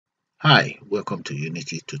Hi, welcome to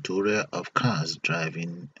Unity tutorial of cars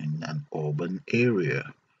driving in an urban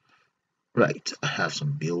area. Right, I have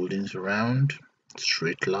some buildings around,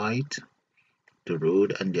 street light, the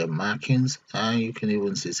road and their markings, and you can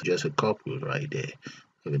even see just a couple right there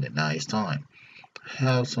having a nice time. I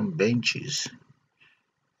have some benches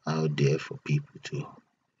out there for people to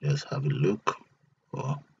just have a look.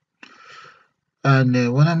 Or,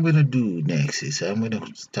 and what I'm going to do next is I'm going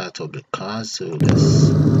to start up the car, so let's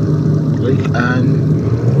click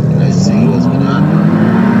and let's see what's going to happen.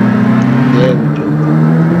 There we go.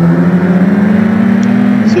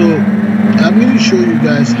 So I'm going to show you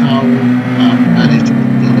guys how I managed to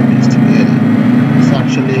put all of this together. It's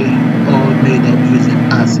actually all made up using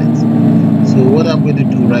assets. So what I'm going to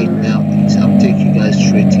do right now is I'll take you guys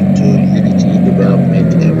straight into Unity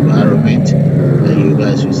development environment, and you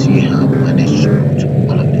guys will see how I managed to put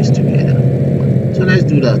all of this together. So let's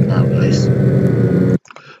do that now, guys.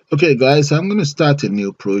 Okay, guys, I'm going to start a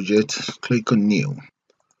new project. Click on new.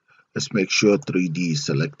 Let's make sure 3D is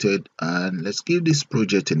selected, and let's give this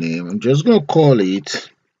project a name. I'm just going to call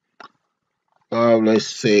it let's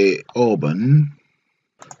say urban.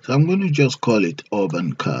 So I'm going to just call it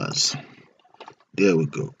urban cars. There we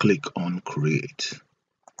go. Click on create.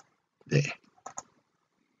 There.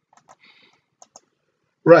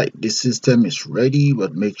 Right, the system is ready,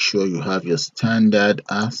 but make sure you have your standard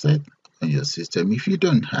asset on your system. If you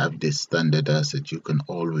don't have this standard asset, you can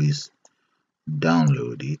always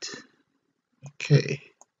download it. Okay,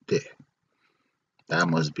 there. That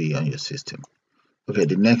must be on your system. Okay,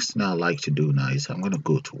 the next thing I like to do now is I'm going to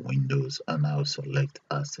go to Windows and I'll select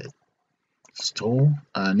asset store,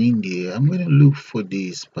 and in there I'm going to look for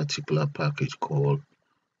this particular package called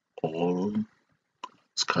all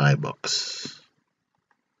skybox,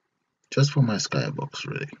 just for my skybox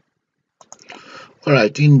really. All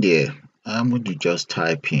right, in there I'm going to just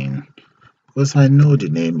type in, because I know the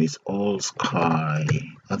name is all sky,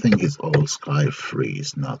 I think it's all sky free,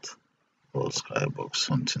 it's not all skybox,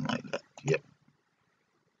 something like that. Yep,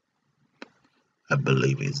 I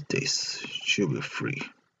believe it's this, it should be free.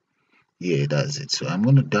 Yeah, that's it. So I'm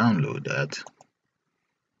going to download that.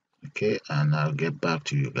 Okay, and I'll get back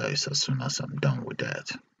to you guys as soon as I'm done with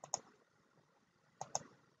that.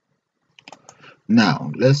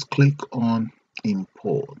 Now let's click on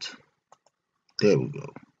import. There we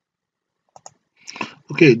go.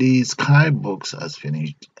 Okay, the skybox has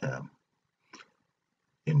finished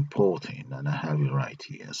importing, and I have it right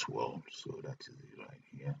here as well. So that is it right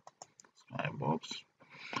here, skybox.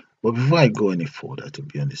 But before I go any further, to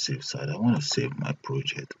be on the safe side, I want to save my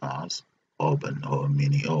project as urban or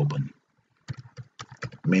mini urban.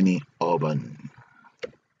 Mini urban.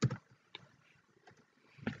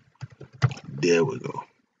 There we go.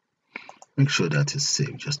 Make sure that is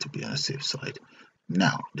saved just to be on the safe side.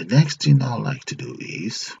 Now, the next thing I like to do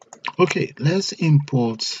is, okay, let's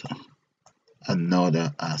import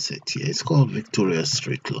another asset here. It's called Victoria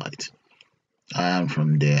Street Light. And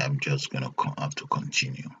from there, I'm just going to have to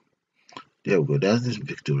continue. There we go. That's this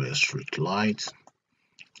Victoria Street Light.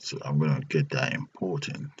 So I'm going to get that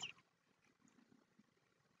imported.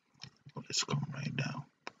 Let's come right down.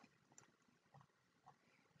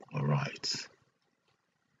 All right.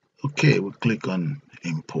 Okay, we click on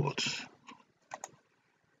import.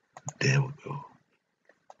 There we go.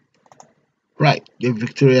 Right, the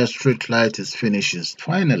Victoria Street Light is finishing.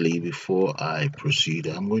 Finally, before I proceed,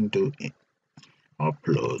 I'm going to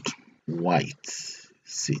upload White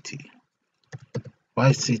City.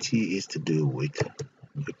 White City is to do with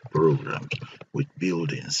the program, with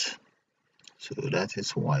buildings. So that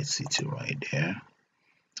is White City right there.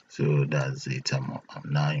 So that's it. I'm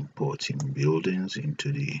now importing buildings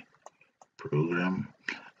into the program.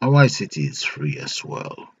 And White City is free as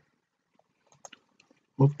well.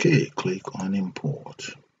 Okay, click on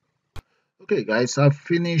import. Okay guys, I've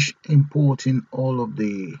finished importing all of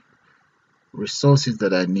the resources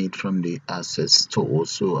that I need from the asset store.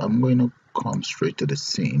 So I'm going to come straight to the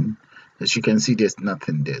scene. As you can see, there's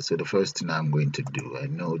nothing there. So the first thing I'm going to do, I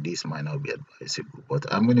know this might not be advisable, but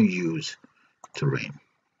I'm going to use terrain.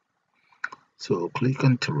 So click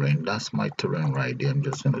on terrain. That's my terrain right there. I'm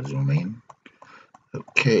just going to zoom in.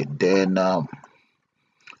 Okay, then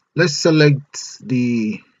let's select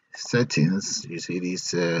the settings. You see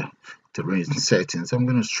these terrain settings. I'm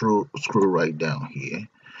going to scroll right down here.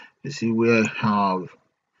 You see where I have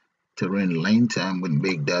terrain length. I'm going to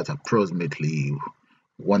make that approximately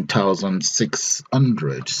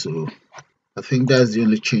 1600. So I think that's the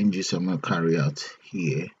only changes I'm going to carry out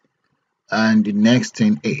here. And the next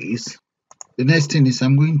thing is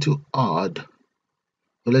I'm going to add,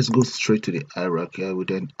 so let's go straight to the hierarchy. I will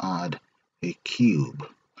then add a cube.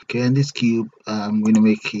 Okay, and this cube, I'm going to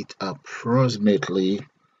make it approximately,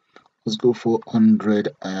 let's go for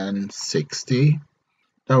 160.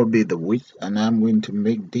 That will be the width, and I'm going to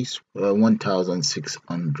make this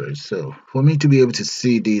 1600. So for me to be able to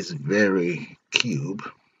see this very cube,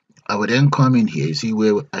 I will then come in here. You see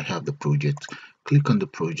where I have the project. Click on the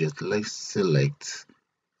project. Let's select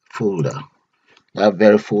folder. That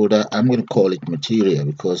very folder, I'm going to call it material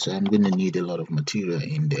because I'm going to need a lot of material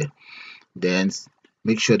in there. Then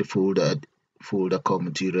make sure the folder called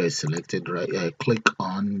material is selected. Right, I click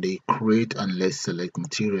on the create and let's select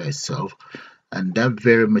material itself. And that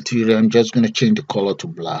very material, I'm just going to change the color to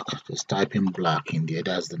black. Just type in black in there,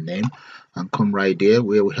 that's the name, and come right there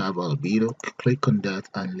where we have albedo. Click on that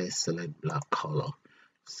and let's select black color.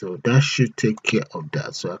 So that should take care of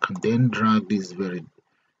that. So I can then drag this very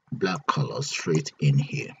black color straight in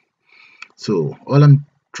here. So all I'm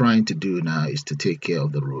trying to do now is to take care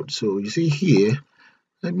of the road. So you see here,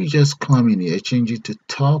 let me just come in here, change it to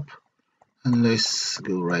top, and let's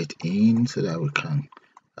go right in so that we can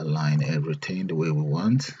align everything the way we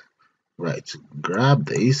want. Right, grab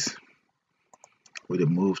this with the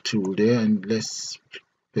move tool there and let's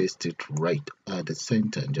paste it right at the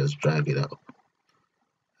center and just drag it out.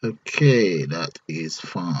 Okay, that is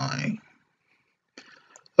fine.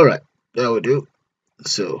 All right, that will do.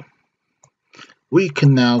 So we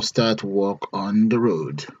can now start work on the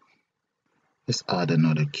road. Let's add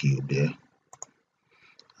another cube there,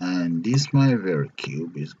 and this my very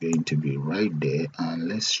cube is going to be right there, and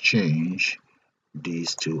let's change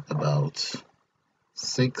these to about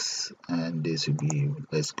 6, and this will be,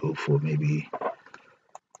 let's go for maybe,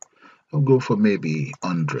 I'll go for maybe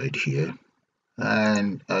 100 here,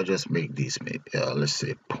 and I'll just make this maybe let's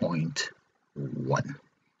say 0.1.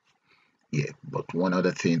 Yeah, but one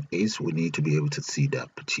other thing is we need to be able to see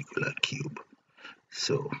that particular cube.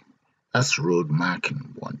 So that's road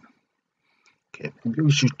marking 1. Okay, maybe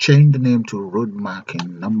we should change the name to road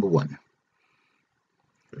marking number 1.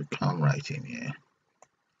 We'll come right in here.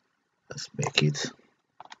 Let's make it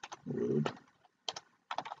road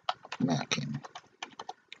marking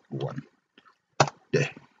 1.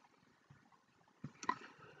 There.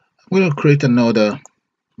 I'm going to create another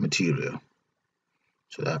material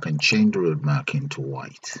so that I can change the road marking to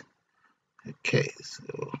white. Okay,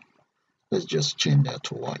 so let's just change that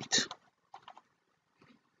to white.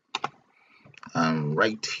 And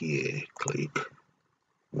right here, click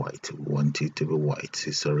white. We want it to be white.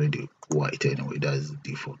 It's already white anyway. That's the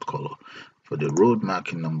default color. For the road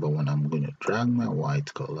marking number 1, I'm going to drag my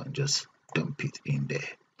white color and just dump it in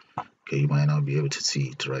there. Okay, you might not be able to see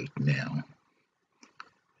it right now.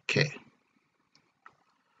 Okay,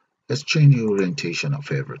 let's change the orientation of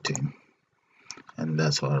everything, and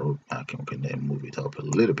that's our road marking. We can then move it up a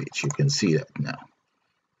little bit. You can see that now.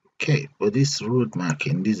 Okay, but this road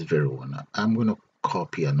marking, this very one, I'm going to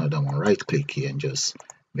copy another one. Right click here and just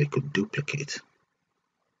make a duplicate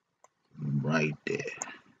right there.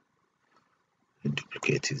 The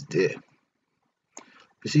duplicate is there.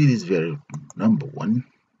 You see this very number 1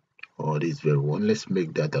 or this very one, let's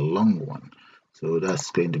make that a long one. So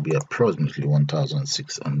that's going to be approximately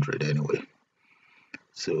 1600 anyway.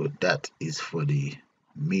 So that is for the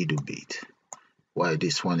middle bit, while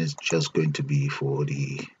this one is just going to be for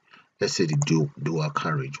the, let's say, the dual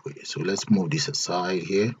carriageway. So let's move this aside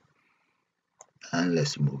here and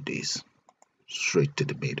let's move this straight to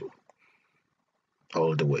the middle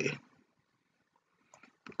all the way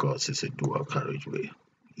because it's a dual carriageway.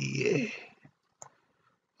 Yeah.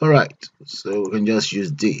 All right, so we can just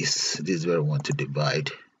use this very one to divide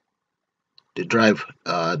the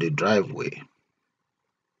driveway.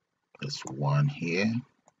 There's one here.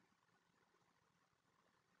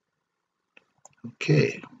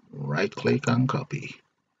 Okay, right click and copy,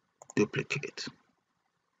 duplicate.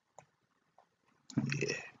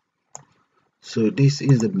 Yeah, so this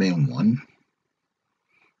is the main one.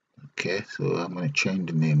 Okay, so I'm going to change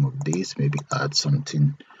the name of this, maybe add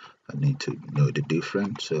something. I need to know the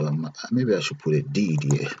difference, so maybe I should put a D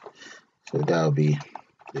here, so that'll be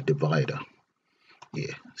the divider.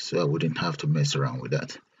 Yeah, so I wouldn't have to mess around with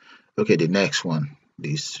that. Okay, the next one,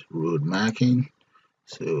 this road marking.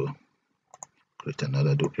 So create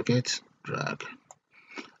another duplicate, drag,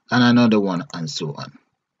 and another one, and so on.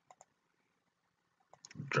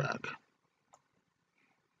 Drag.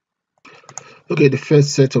 Okay, the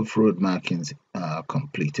first set of road markings are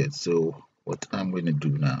completed. So what I'm going to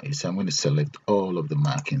do now is I'm going to select all of the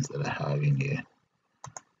markings that I have in here.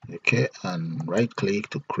 Okay, and right click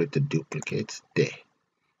to create a duplicate there.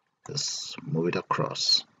 Just move it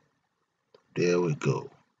across. There we go.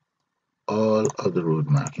 All of the road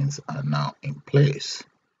markings are now in place.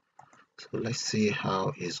 So let's see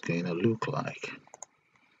how it's going to look like.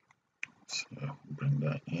 So bring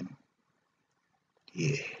that in.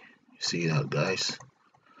 Yeah, see that, guys?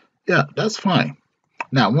 Yeah, that's fine.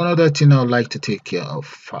 Now, one other thing I'd like to take care of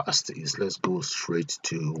first is let's go straight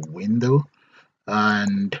to window,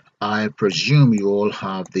 and I presume you all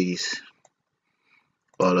have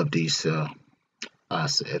all of these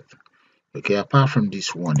assets. Okay, apart from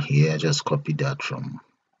this one here, I just copied that from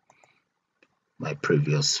my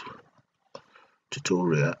previous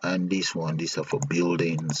tutorial, and this one, these are for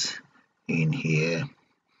buildings in here.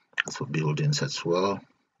 That's for buildings as well.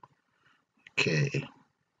 Okay,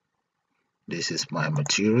 this is my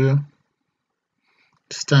material,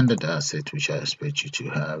 standard asset, which I expect you to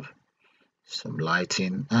have. Some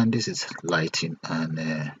lighting, and this is lighting and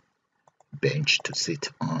a bench to sit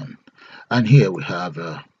on. And here we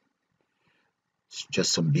have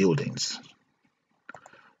just some buildings.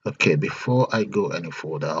 Okay, before I go any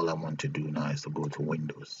further, all I want to do now is to go to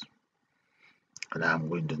Windows, and I'm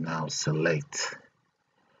going to now select,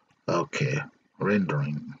 okay,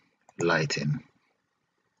 rendering, lighting.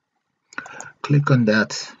 Click on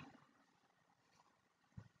that.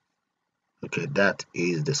 Okay, that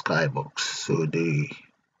is the skybox. So the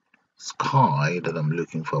sky that I'm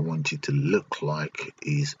looking for, I want it to look like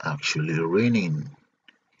is actually raining.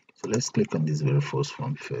 So let's click on this very first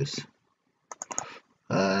one first,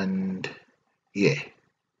 and yeah,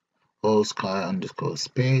 all sky underscore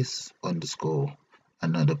space underscore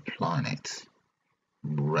another planet.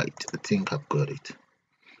 Right, I think I've got it.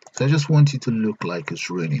 So I just want it to look like it's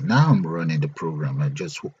raining. Now I'm running the program. I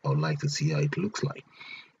would like to see how it looks like.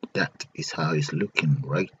 That is how it's looking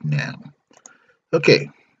right now. Okay,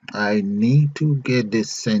 I need to get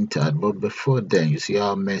this centered, but before then, you see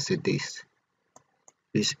how messy this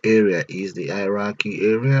area is, the hierarchy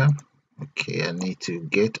area. Okay, I need to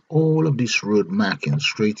get all of this road marking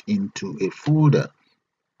straight into a folder.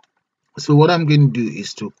 So what I'm going to do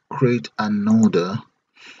is to create another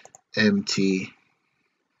empty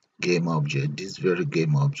game object, this very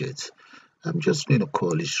game object. I'm just going to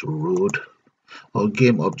call this road, or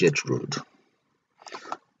game object road,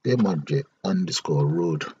 game object underscore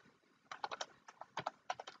road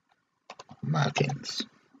markings.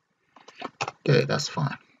 Okay, that's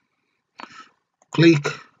fine. Click,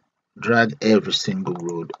 drag every single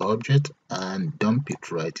road object and dump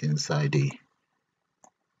it right inside the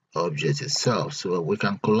object itself, so we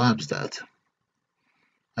can collapse that.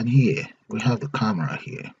 And here we have the camera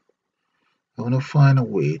here. I want to find a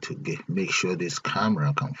way to make sure this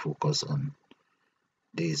camera can focus on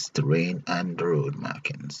this terrain and the road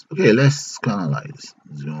markings. Okay, let's kind of like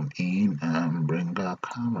zoom in and bring our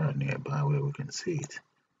camera nearby where we can see it.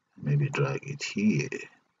 Maybe drag it here.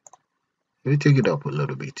 Maybe take it up a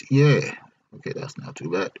little bit. Yeah, okay, that's not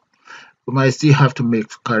too bad. We might still have to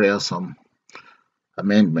carry out some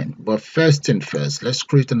amendment, but first thing first, let's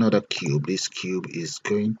create another cube. This cube is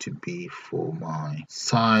going to be for my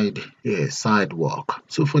sidewalk.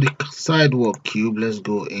 So for the sidewalk cube, let's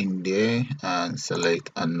go in there and select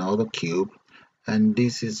another cube, and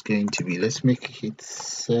this is going to be, let's make it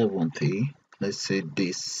 70. Let's say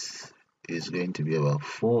this is going to be about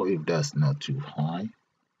 4 if that's not too high.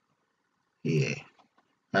 Yeah,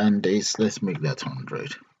 and this, let's make that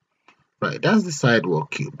 100. Right, that's the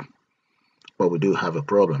sidewalk cube. But we do have a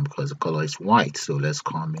problem because the color is white. So let's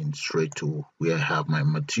come in straight to where I have my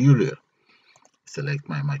material. Select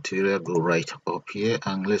my material, go right up here,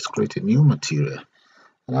 and let's create a new material.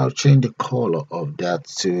 And I'll change the color of that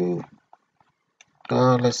to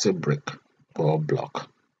let's say brick or block.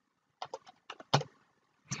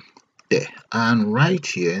 There. And right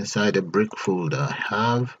here inside the brick folder, I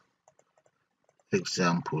have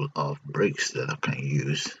example of bricks that I can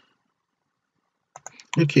use.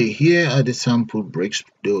 Okay, here are the sample bricks,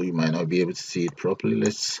 though you might not be able to see it properly.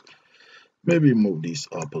 Let's maybe move this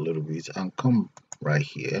up a little bit and come right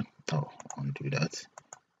here. Oh, undo that.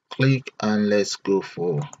 Click and let's go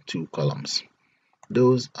for 2 columns.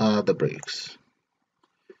 Those are the bricks.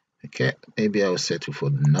 Okay, maybe I'll settle for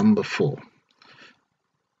number 4.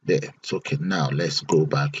 There, it's okay. Now let's go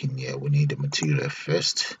back in here. We need the material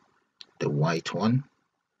first, the white one.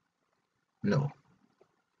 No,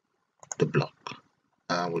 the block.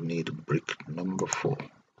 And we need brick number 4.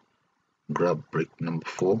 Grab brick number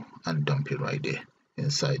 4 and dump it right there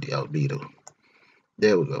inside the albedo.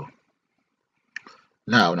 There we go.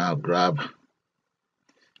 Now grab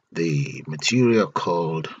the material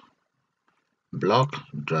called block,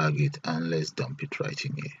 drag it, and let's dump it right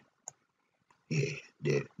in here. Yeah,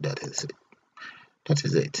 there, that is it. That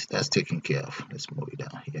is it. That's taken care of. Let's move it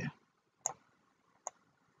down here.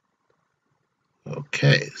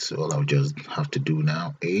 Okay, so all I'll just have to do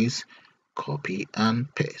now is copy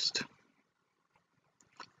and paste.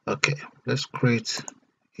 Okay, let's create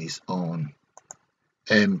his own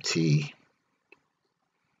empty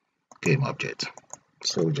game object.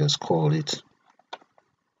 So just call it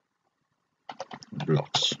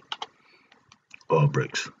blocks or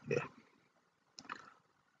bricks. Yeah,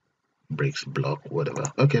 bricks, block,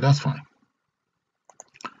 whatever. Okay, that's fine.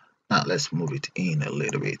 Now let's move it in a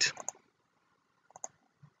little bit.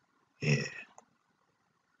 Yeah.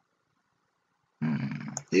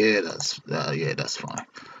 Yeah, that's fine.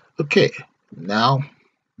 Okay, now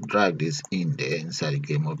drag this in there inside the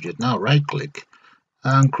game object. Now right click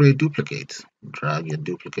and create duplicate. Drag your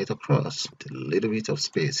duplicate across with a little bit of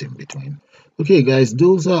space in between. Okay guys,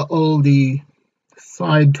 those are all the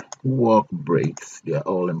sidewalk breaks. They are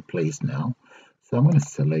all in place now. So I'm going to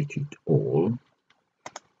select it all.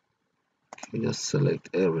 Okay, just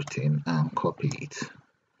select everything and copy it.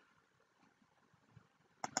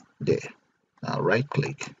 There. Now right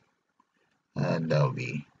click and that'll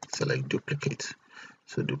be select duplicate.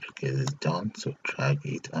 So duplicate is done. So drag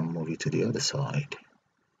it and move it to the other side.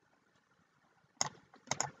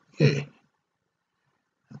 Okay.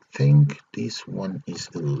 I think this one is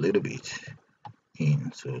a little bit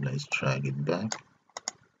in, so let's drag it back.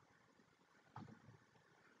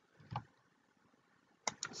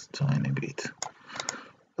 It's tiny bit.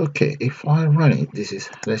 Okay, if I run it,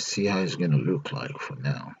 let's see how it's going to look like for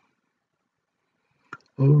now.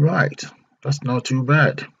 All right, that's not too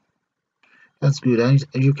bad. That's good. And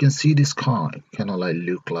you can see the sky kind of like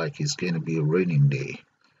look like it's going to be a raining day.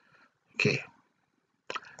 Okay,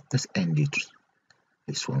 let's end it.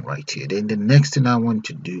 This one right here. Then the next thing I want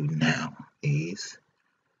to do now is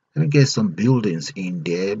let me get some buildings in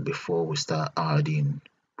there before we start adding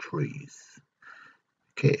trees.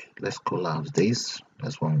 Okay, let's collapse this.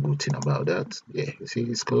 That's one good thing about that. Yeah, you see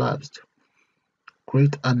it's collapsed.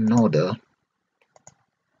 Create another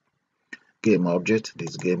game object.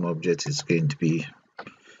 This game object is going to be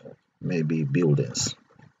maybe buildings.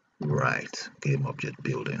 Right, game object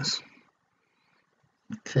buildings.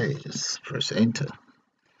 Okay, just press enter.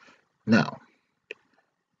 Now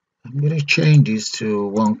I'm going to change this to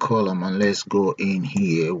one column and let's go in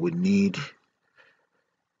here. We need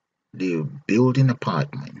the building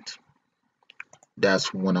apartment.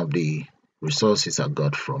 That's one of the resources I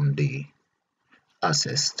got from the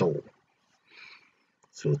asset store.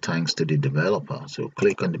 So thanks to the developer. So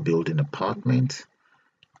click on the building apartment.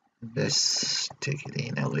 Let's take it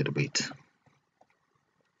in a little bit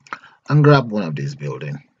and grab one of these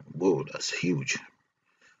buildings. Whoa, that's huge.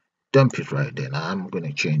 Dump it right there. Now I'm going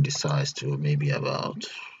to change the size to maybe about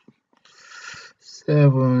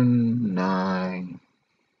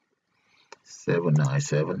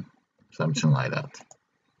 797, something like that.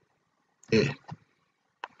 Yeah.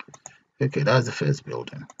 Okay, that's the first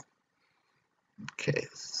building. Okay,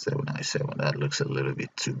 797. That looks a little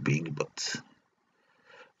bit too big, but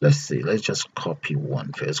let's see. Let's just copy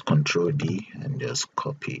one first. Control D and just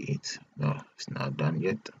copy it. No, it's not done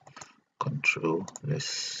yet. Control.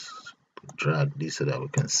 Let's drag this so that we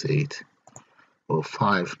can see it. Oh,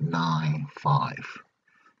 595.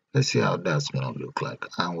 Let's see how that's gonna look like.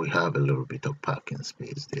 And we have a little bit of parking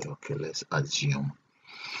space there. Okay, let's assume.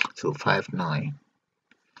 So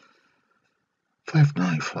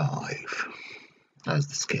 595. That's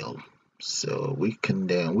the scale. So we can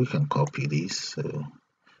copy this. So,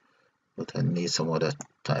 but I need some other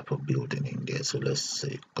type of building in there. So let's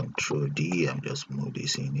say Control D and just move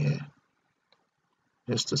this in here,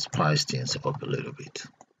 just to spice things up a little bit.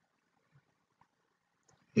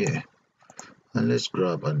 Yeah, and let's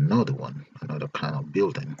grab another one, another kind of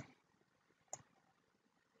building.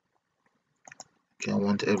 Okay, I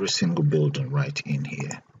want every single building right in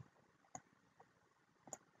here.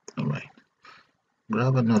 All right,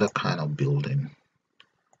 grab another kind of building,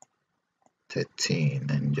 13,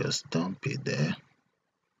 and just dump it there.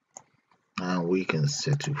 And we can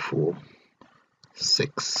settle for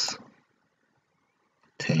 6,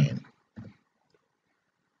 10,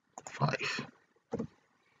 5.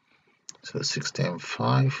 So 6, 10,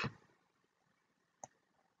 5.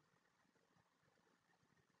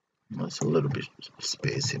 There's a little bit of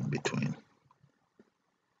space in between.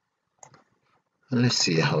 And let's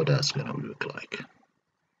see how that's going to look like.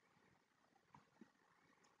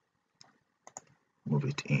 Move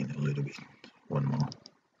it in a little bit. One more.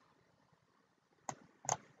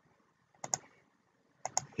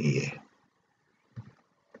 Here.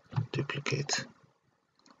 Duplicate.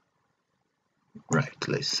 Right,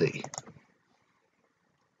 let's see.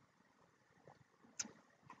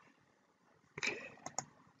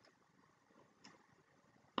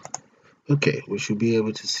 Okay, we should be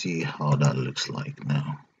able to see how that looks like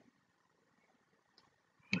now.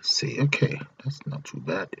 Let's see. Okay, that's not too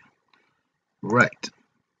bad. Right.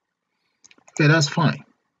 Okay, that's fine.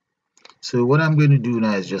 So what I'm going to do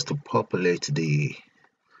now is just to populate the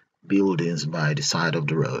buildings by the side of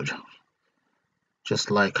the road, just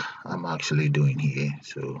like I'm actually doing here.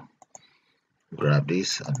 So grab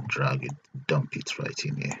this and drag it, dump it right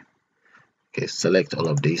in here. Okay, select all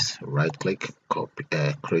of this, right click, copy,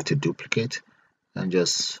 create a duplicate, and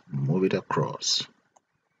just move it across.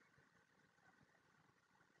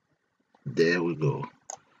 There we go.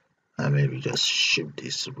 And maybe just shift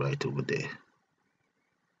this right over there.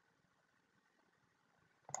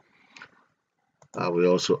 I will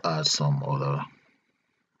also add some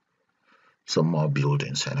more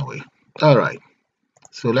buildings anyway. All right,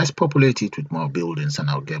 so let's populate it with more buildings and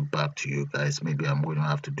I'll get back to you guys. Maybe I'm going to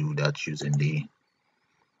have to do that using the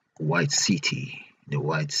white city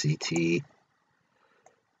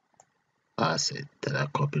asset that I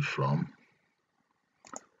copied from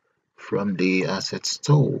the asset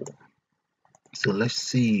store. So let's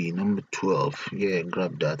see, number 12. Yeah,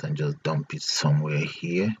 grab that and just dump it somewhere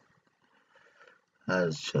here.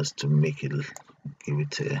 That's just to make it, give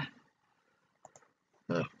it a,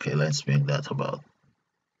 okay, let's make that about,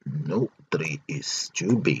 no, 3 is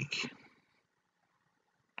too big.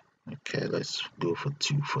 Okay, let's go for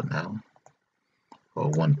 2 for now,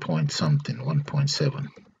 or 1 point something, 1.7,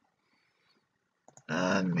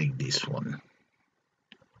 and make this one,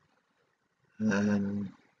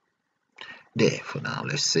 and there for now.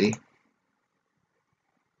 Let's see.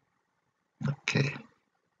 Okay,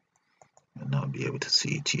 I'll not be able to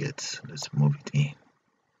see it yet. Let's move it in.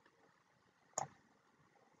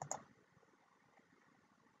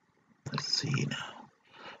 Let's see now.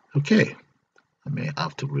 Okay, I may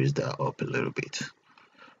have to raise that up a little bit.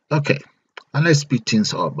 Okay, and let's speed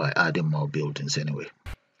things up by adding more buildings anyway.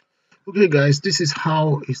 Okay guys, this is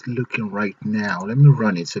how it's looking right now. Let me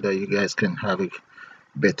run it so that you guys can have a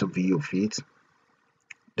better view of it.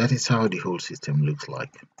 That is how the whole system looks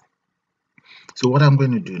like. So what I'm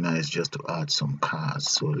going to do now is just to add some cars.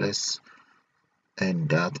 So let's end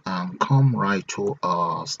that and come right to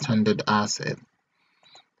our standard asset. In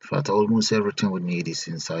fact, almost everything we need is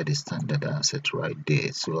inside the standard asset right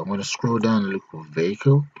there. So I'm going to scroll down and look for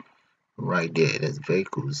vehicle. Right there, there's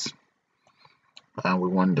vehicles. And we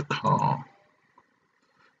want the car.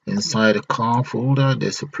 Inside the car folder,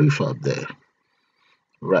 there's a prefab there.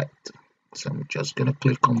 Right. So I'm just going to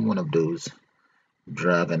click on one of those,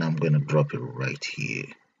 drag, and I'm going to drop it right here.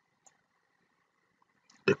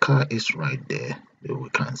 The car is right there, though we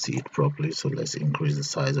can't see it properly. So let's increase the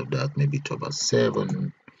size of that, maybe to about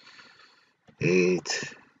 7,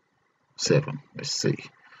 8, 7. Let's see.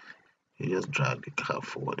 You just drag the car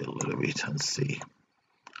forward a little bit and see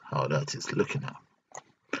how that is looking at.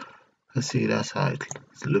 Let's see, that's how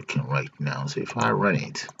it's looking right now. So if I run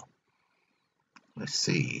it, let's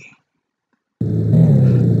see.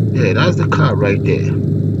 Yeah, that's the car right there.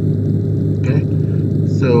 Okay,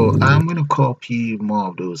 so I'm going to copy more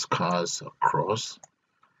of those cars across.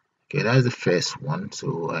 Okay, that's the first one.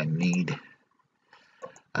 So I need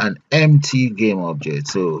an empty game object.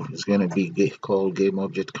 So it's going to be called game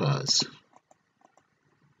object cars.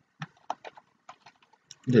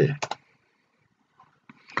 There.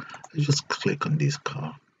 Let's just click on this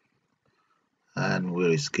car. And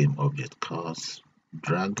where is game object cars?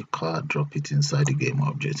 Drag the car, drop it inside the game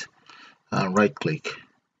object, and right click,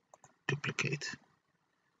 duplicate.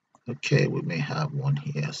 Okay, we may have one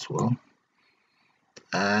here as well,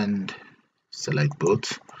 and select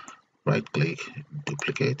both, right click,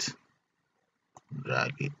 duplicate,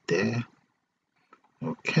 drag it there.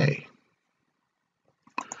 Okay,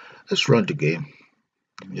 let's run the game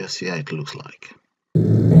and just see how it looks like.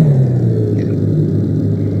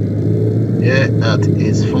 Yeah, that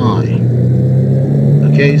is fine.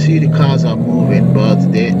 Okay, you see the cars are moving,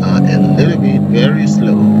 but they are a little bit very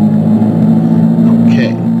slow.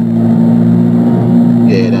 Okay,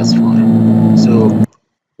 yeah, that's fine. So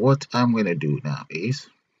what I'm going to do now is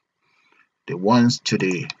the ones to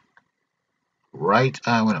the right,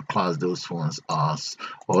 I'm going to class those ones as,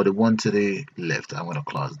 or the one to the left, I'm going to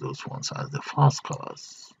class those ones as the fast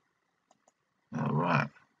cars. All right.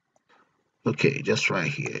 Okay, just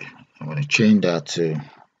right here. I'm going to change that to,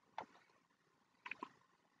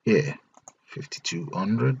 yeah,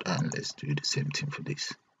 5200, and let's do the same thing for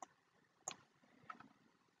this.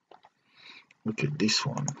 Okay, these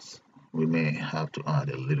ones, we may have to add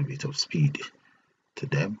a little bit of speed to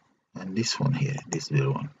them. And this one here, this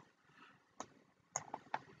little one.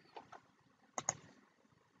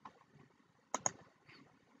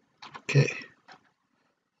 Okay,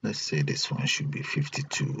 let's say this one should be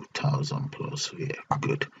 52,000 plus. Yeah,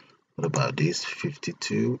 good. What about this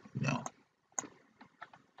 52? No.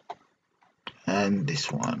 And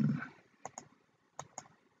this one.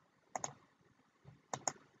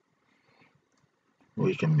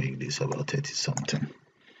 We can make this about 30 something.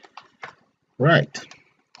 Right.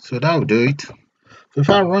 So that will do it. So if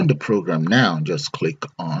I run the program now, just click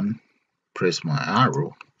on, press my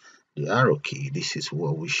arrow, the arrow key, this is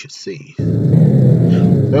what we should see.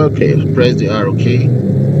 Okay, press the arrow key.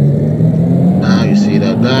 Now you see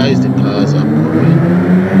that, guys, the cars are moving.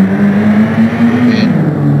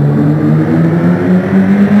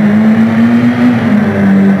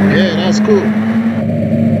 Yeah, that's cool.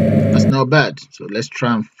 That's not bad. So let's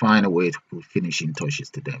try and find a way to put finishing touches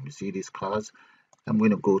to them. You see these cars? I'm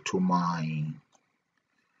going to go to my,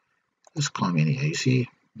 let's come in here. You see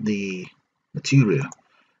the material.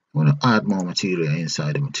 I'm going to add more material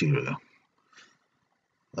inside the material.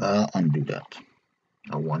 Undo that.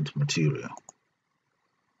 I want material,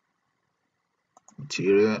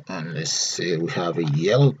 and let's say we have a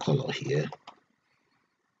yellow color here.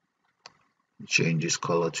 Change this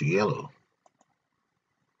color to yellow.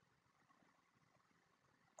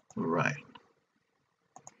 Right,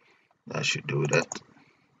 that should do that.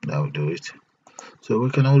 That will do it. So we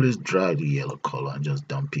can always drag the yellow color and just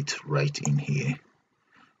dump it right in here.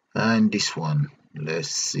 And this one, let's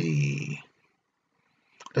see,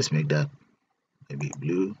 let's make that maybe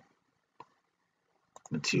blue,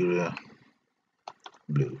 material,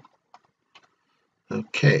 blue.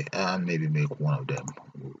 Okay, and maybe make one of them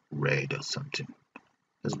red or something.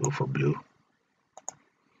 Let's go for blue.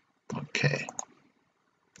 Okay,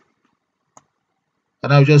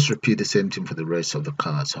 and I'll just repeat the same thing for the rest of the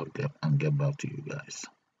cards and get back to you guys.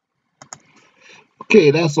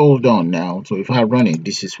 Okay, that's all done now. So if I run it,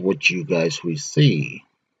 this is what you guys will see.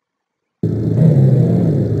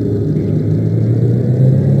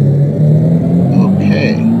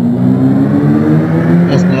 Okay,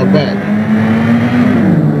 that's not bad.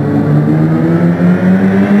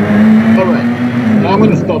 Alright, I'm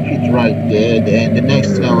going to stop it right there. Then the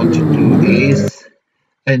next thing I want to do is,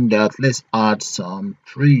 and let's add some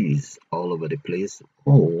trees all over the place.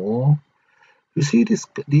 Or you see this,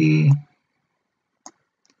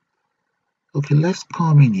 okay, let's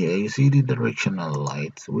come in here. You see the directional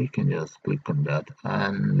lights. We can just click on that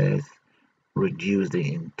and let's reduce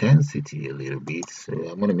the intensity a little bit. So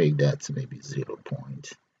I'm going to make that maybe 0.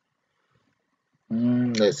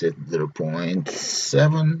 Let's say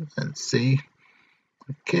 0.7 and see.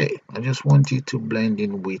 Okay, I just want it to blend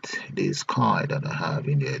in with the sky that I have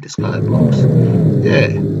in there, the sky box.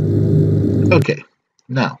 Yeah. Okay,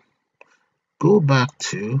 now go back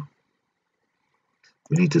to,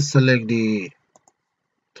 we need to select the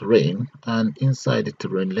terrain, and inside the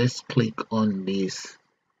terrain, let's click on these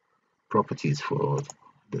properties for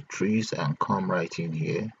the trees and come right in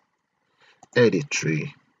here, edit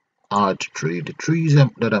tree, add tree. The trees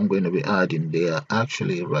that I'm going to be adding, they are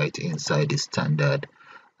actually right inside the standard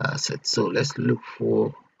asset. So let's look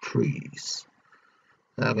for trees.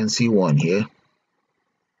 I can see one here,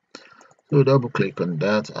 so double click on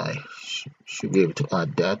that. I should be able to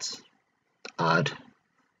add that. Add,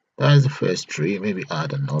 that is the first tree. Maybe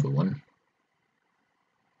add another one,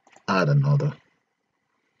 add another,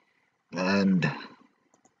 and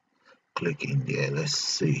click in there. Let's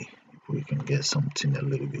see if we can get something a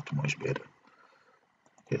little bit much better.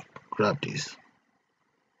 Okay, grab this,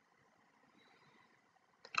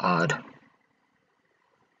 add,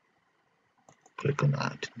 click on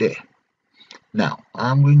add there. Now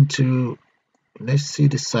I'm going to, let's see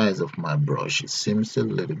the size of my brush. It seems a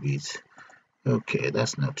little bit okay.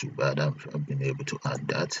 That's not too bad. I've been able to add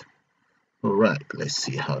that. All right, let's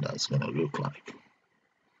see how that's gonna look like.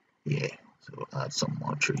 Yeah, so add some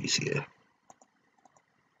more trees here.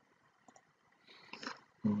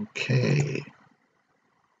 Okay,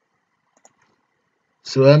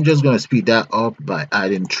 so I'm just gonna speed that up by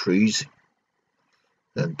adding trees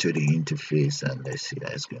into the interface, and let's see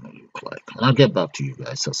how it's gonna look like. And I'll get back to you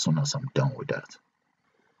guys as soon as I'm done with that.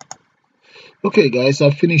 Okay guys,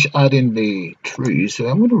 I finished adding the trees, so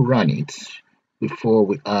I'm going to run it before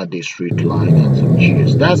we add the street line and some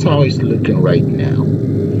cheers. That's how it's looking right now.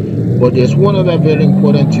 But there's one other very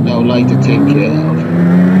important thing I would like to take care of,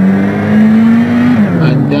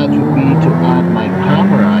 and that would be to add my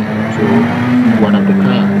camera into one of the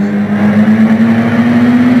cars.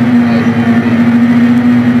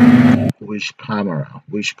 Which camera,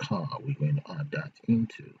 which car are we going to add that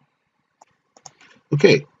into?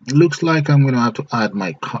 Okay, looks like I'm going to have to add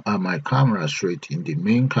my camera straight in, the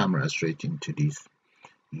main camera straight into this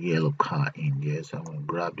yellow car in there. So I'm going to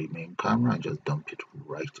grab the main camera and just dump it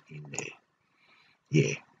right in there.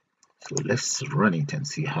 Yeah, So let's run it and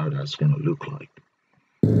see how that's going to look like.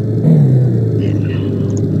 Yeah.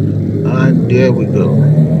 And there we go.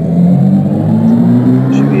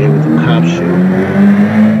 Should be able to capture.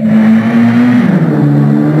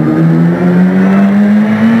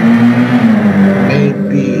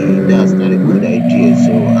 Maybe that's not a good idea.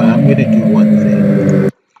 So I'm going to do one thing.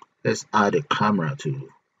 Let's add a camera to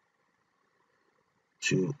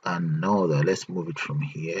another. Let's move it from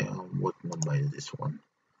here. What number is this one?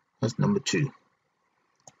 That's number 2.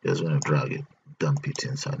 Just going to drag it, dump it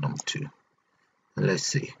inside number 2. And let's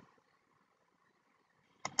see.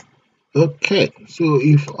 Okay, so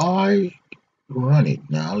if I run it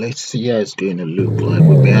now, let's see how it's going to look like.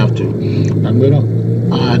 We may have to, I'm going to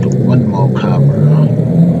add one more camera.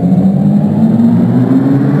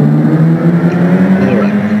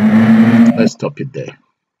 Alright, let's stop it there.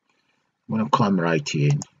 I'm going to come right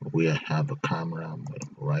here where I have a camera. I'm going to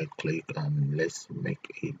right click and let's make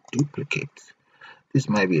a duplicate. This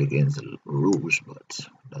might be against the rules, but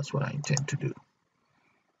that's what I intend to do.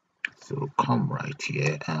 So come right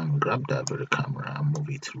here and grab that very camera and move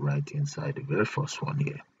it right inside the very first one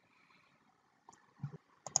here.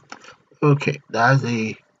 Okay, that's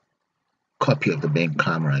a copy of the main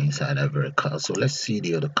camera inside that very card. So let's see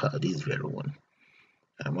the other card, this very one.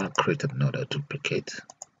 I'm going to create another duplicate.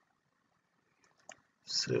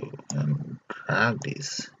 So I'm drag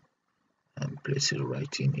this and place it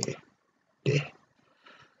right in here. There.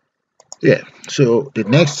 Yeah, so the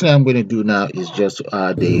next thing I'm going to do now is just to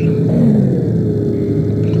add the,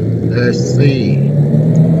 let's see, yeah,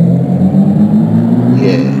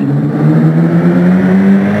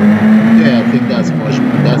 I think that's much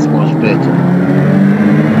better.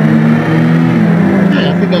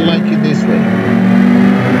 Yeah, I think I like it this way.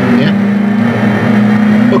 Yeah.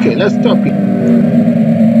 Okay, let's stop it.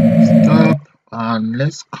 Stop, and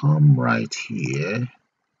let's come right here.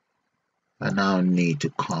 I now need to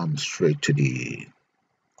come straight to the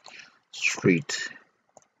street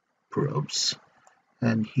probes,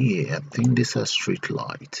 and here I think this is street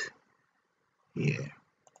light. Yeah,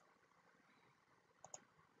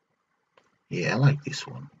 I like this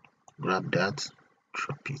one. Grab that,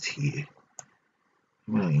 drop it here.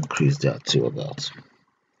 I'm going to increase that to about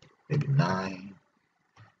maybe 9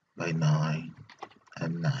 by 9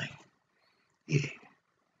 and 9. Yeah.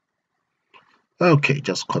 Okay,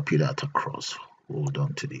 just copy that across. Hold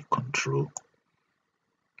on to the control.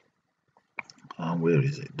 And where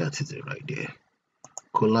is it? That is it right there.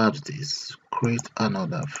 Collapse this. Create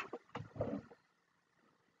another.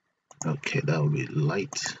 Okay, that will be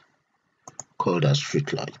light. Call that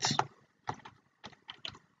street light.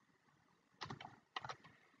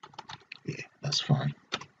 Yeah, that's fine.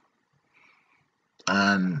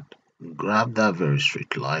 And grab that very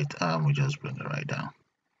street light and we just bring it right down.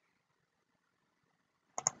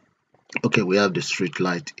 Okay, we have the street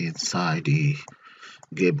light inside the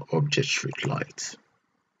game object street light.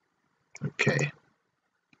 Okay.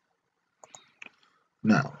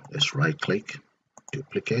 Now let's right click,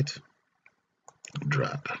 duplicate,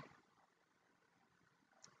 drag.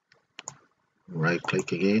 Right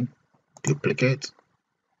click again, duplicate,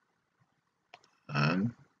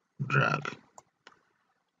 and drag.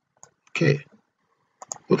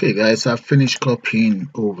 Okay guys, I've finished copying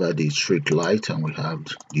over the street light and we have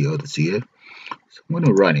the others here. So I'm going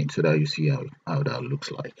to run it so that you see how that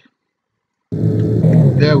looks like.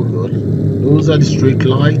 There we go. Those are the street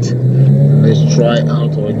lights. Let's try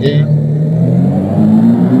out again.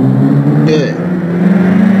 Yeah,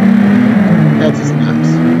 that is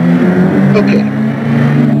nice. Okay,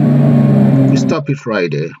 we stop it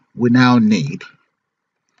right there. We now need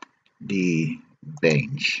the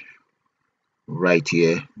bench right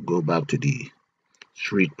here. Go back to the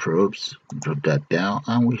street probes, drop that down,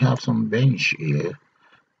 and we have some bench here.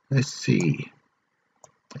 Let's see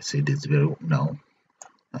this very, no,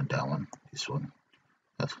 not that one, this one.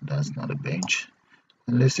 That's not a bench.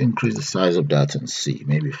 And let's increase the size of that and see,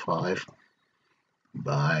 maybe 5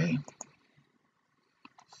 by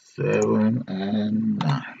 7 and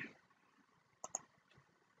 9.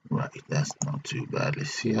 Right, that's not too bad.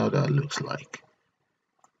 Let's see how that looks like.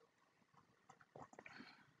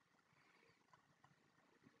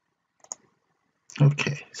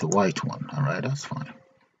 Okay, it's a white one. All right, that's fine.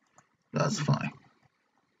 That's fine.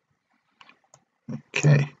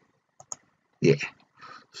 Okay. Yeah.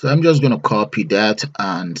 So I'm just going to copy that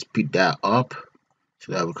and speed that up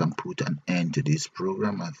so that we can put an end to this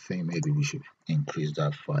program. I think maybe we should increase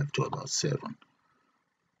that 5 to about 7.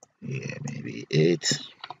 Yeah, maybe 8.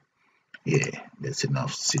 Yeah, there's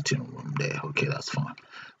enough sitting room there. Okay, that's fine.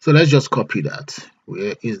 So let's just copy that.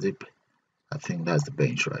 Where is the, I think that's the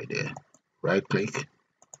bench right there. Right click,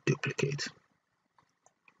 duplicate.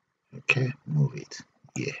 Okay, move it.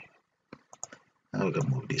 Yeah. Now we can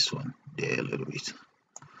move this one there a little bit.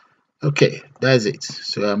 Okay, that's it.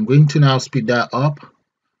 So I'm going to now speed that up.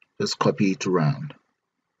 Just copy it around.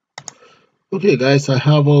 Okay guys, I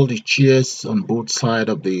have all the chairs on both sides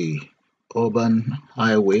of the urban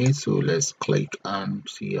highway, so let's click and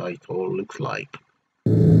see how it all looks like.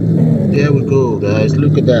 There we go guys,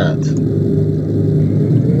 look at that.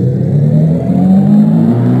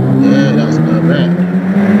 Yeah, that's not bad.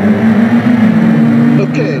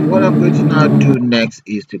 Okay, what I'm going to now do next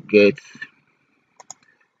is to get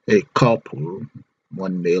a couple,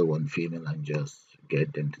 one male, one female, and just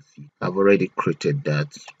get them to see. I've already created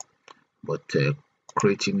that, but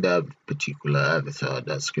creating that particular avatar,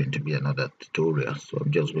 that's going to be another tutorial. So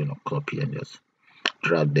I'm just going to copy and just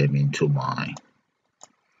drag them into my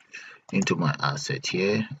asset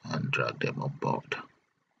here and drag them on board.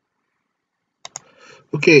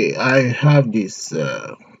 Okay, I have these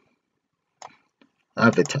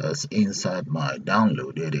avatars inside my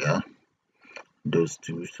download. There they are, those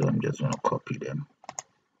two. So I'm just going to copy them,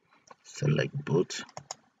 select both,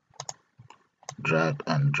 drag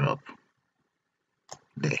and drop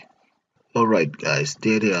there. All right guys,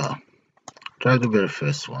 there they are. Try the very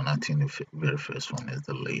first one. I think the very first one is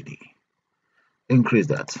the lady. Increase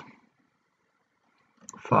that.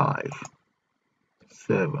 5,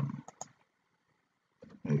 7,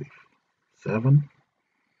 maybe 7.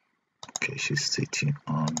 Okay, she's sitting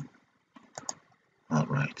on. All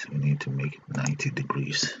right, we need to make it 90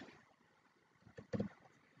 degrees.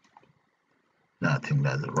 No, I think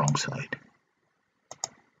that's the wrong side.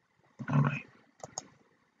 All right,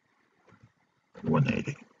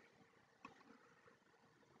 180.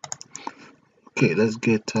 Okay, let's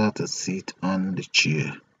get her to sit on the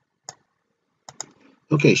chair.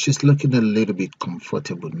 Okay, she's looking a little bit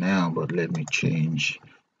comfortable now, but let me change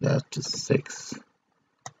that to 6.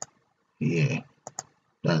 Yeah,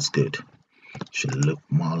 that's good. She'll look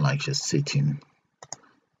more like she's sitting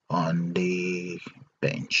on the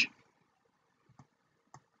bench.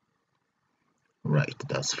 Right,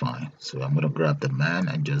 that's fine. So I'm gonna grab the man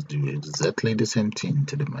and just do exactly the same thing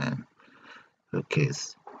to the man. Okay,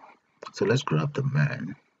 so let's grab the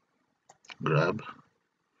man. Grab,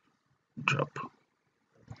 drop.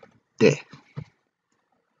 There.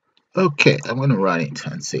 Okay, I'm gonna run it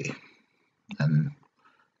and see. And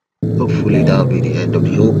hopefully that'll be the end of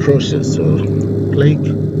the whole process. So click,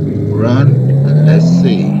 run, and let's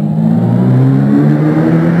see.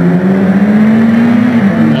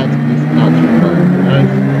 That is not bad, right?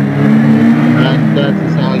 And that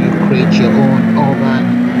is how you create your own urban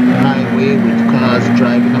highway with cars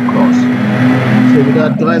driving across. So with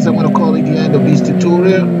that guys, I'm going to call it the end of this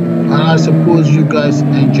tutorial, and I suppose you guys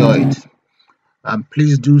enjoyed. And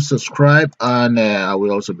please do subscribe, and I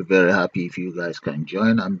will also be very happy if you guys can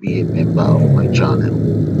join and be a member of my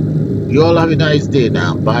channel. You all have a nice day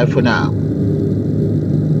now. Bye for now.